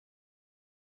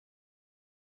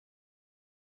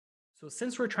So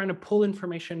since we're trying to pull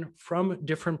information from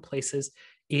different places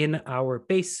in our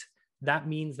base, that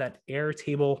means that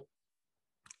Airtable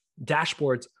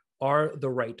dashboards are the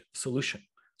right solution.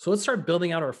 So let's start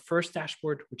building out our first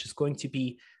dashboard, which is going to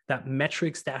be that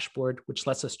metrics dashboard, which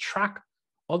lets us track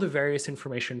all the various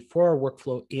information for our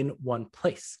workflow in one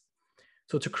place.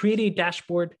 So to create a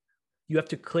dashboard, you have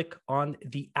to click on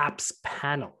the apps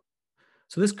panel.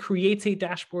 So this creates a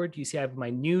dashboard. You see I have my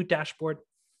new dashboard,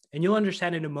 and you'll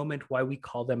understand in a moment why we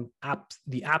call them apps,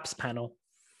 the apps panel,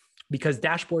 because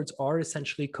dashboards are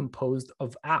essentially composed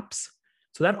of apps.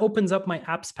 So that opens up my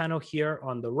apps panel here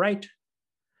on the right.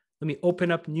 Let me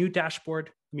open up new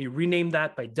dashboard. Let me rename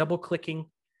that by double clicking.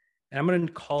 And I'm going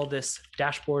to call this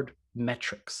dashboard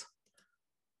metrics.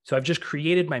 So I've just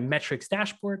created my metrics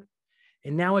dashboard,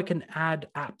 and now I can add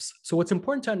apps. So what's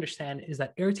important to understand is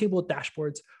that Airtable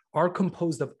dashboards are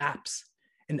composed of apps,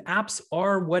 and apps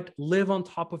are what live on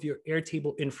top of your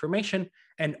Airtable information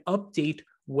and update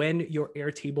when your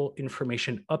Airtable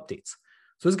information updates.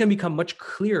 So it's going to become much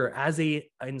clearer as I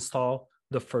install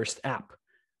the first app.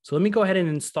 So let me go ahead and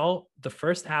install the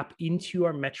first app into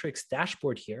our metrics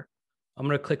dashboard here. I'm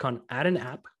going to click on add an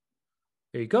app.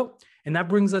 There you go. And that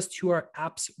brings us to our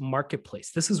apps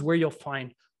marketplace. This is where you'll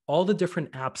find all the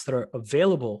different apps that are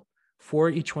available for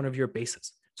each one of your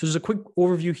bases. So there's a quick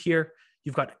overview here.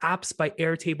 You've got apps by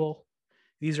Airtable.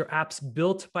 These are apps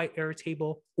built by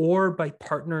Airtable or by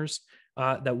partners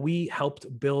that we helped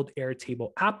build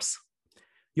Airtable apps.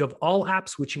 You have all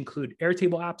apps, which include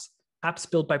Airtable apps, apps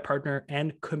built by partner,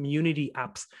 and community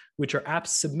apps, which are apps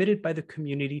submitted by the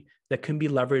community that can be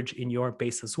leveraged in your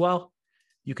base as well.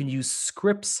 You can use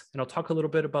scripts, and I'll talk a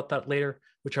little bit about that later,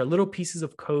 which are little pieces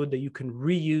of code that you can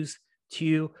reuse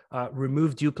to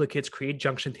remove duplicates, create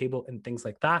junction table, and things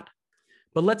like that.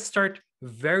 But let's start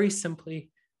very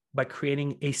simply by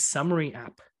creating a summary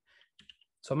app.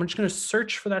 So I'm just going to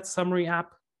search for that summary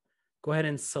app. Go ahead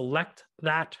and select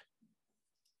that.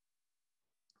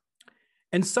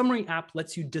 And summary app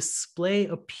lets you display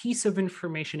a piece of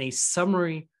information, a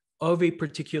summary of a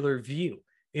particular view.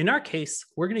 In our case,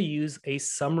 we're going to use a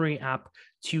summary app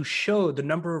to show the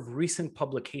number of recent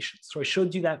publications. So I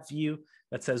showed you that view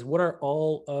that says, what are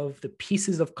all of the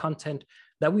pieces of content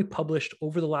that we published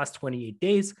over the last 28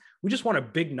 days? We just want a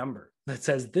big number that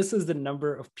says, this is the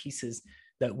number of pieces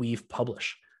that we've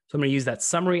published. So I'm going to use that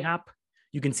summary app.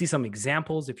 You can see some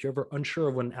examples. If you're ever unsure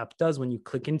of what an app does, when you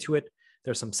click into it,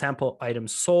 there's some sample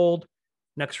items sold,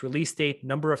 next release date,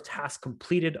 number of tasks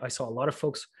completed. I saw a lot of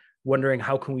folks wondering,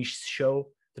 how can we show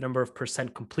the number of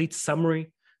 % complete?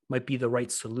 Summary might be the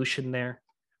right solution there.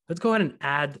 Let's go ahead and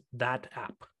add that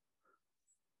app.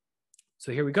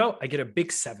 So here we go. I get a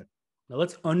big 7. Now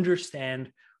let's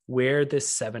understand where this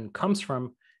 7 comes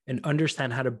from and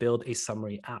understand how to build a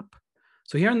summary app.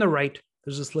 So here on the right,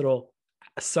 there's this little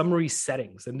summary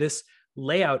settings, and this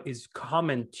layout is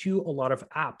common to a lot of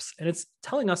apps. And it's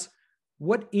telling us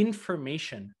what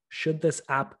information should this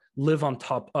app live on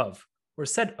top of, or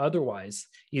said otherwise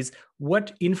is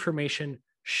what information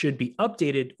should be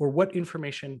updated, or what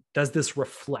information does this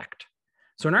reflect?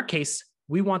 So in our case,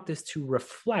 we want this to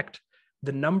reflect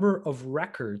the number of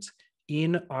records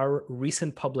in our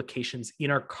recent publications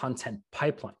in our content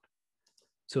pipeline.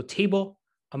 So table,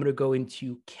 I'm going to go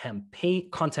into campaign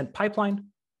content pipeline.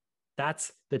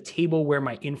 That's the table where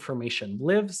my information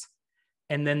lives.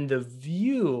 And then the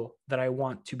view that I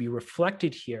want to be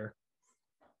reflected here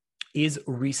is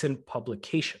recent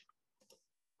publication.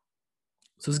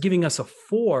 So it's giving us a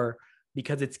 4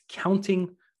 because it's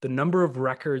counting the number of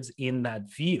records in that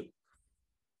view.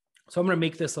 So I'm going to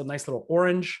make this a nice little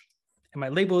orange. And my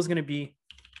label is going to be,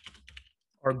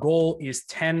 our goal is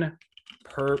 10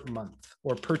 per month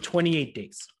or per 28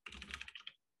 days.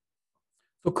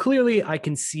 So clearly I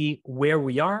can see where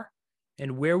we are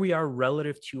and where we are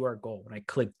relative to our goal. When I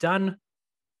click done,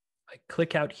 I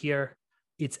click out here,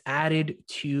 it's added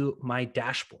to my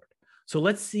dashboard. So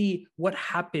let's see what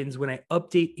happens when I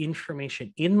update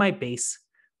information in my base.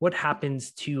 What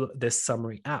happens to this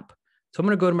summary app? So I'm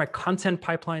going to go to my content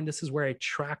pipeline. This is where I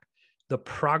track the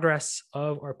progress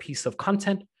of our piece of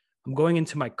content. I'm going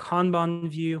into my Kanban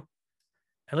view.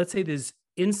 And let's say this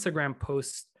Instagram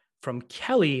post from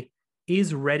Kelly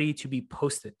is ready to be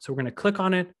posted. So we're going to click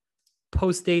on it.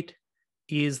 Post date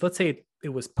is, let's say it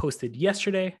was posted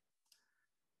yesterday.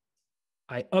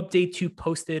 I update to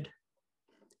posted,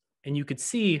 and you could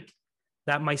see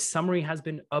that my summary has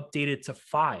been updated to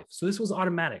 5. So this was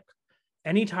automatic.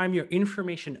 Anytime your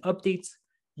information updates,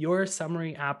 your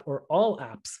summary app or all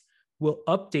apps will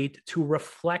update to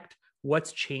reflect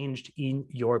what's changed in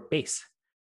your base.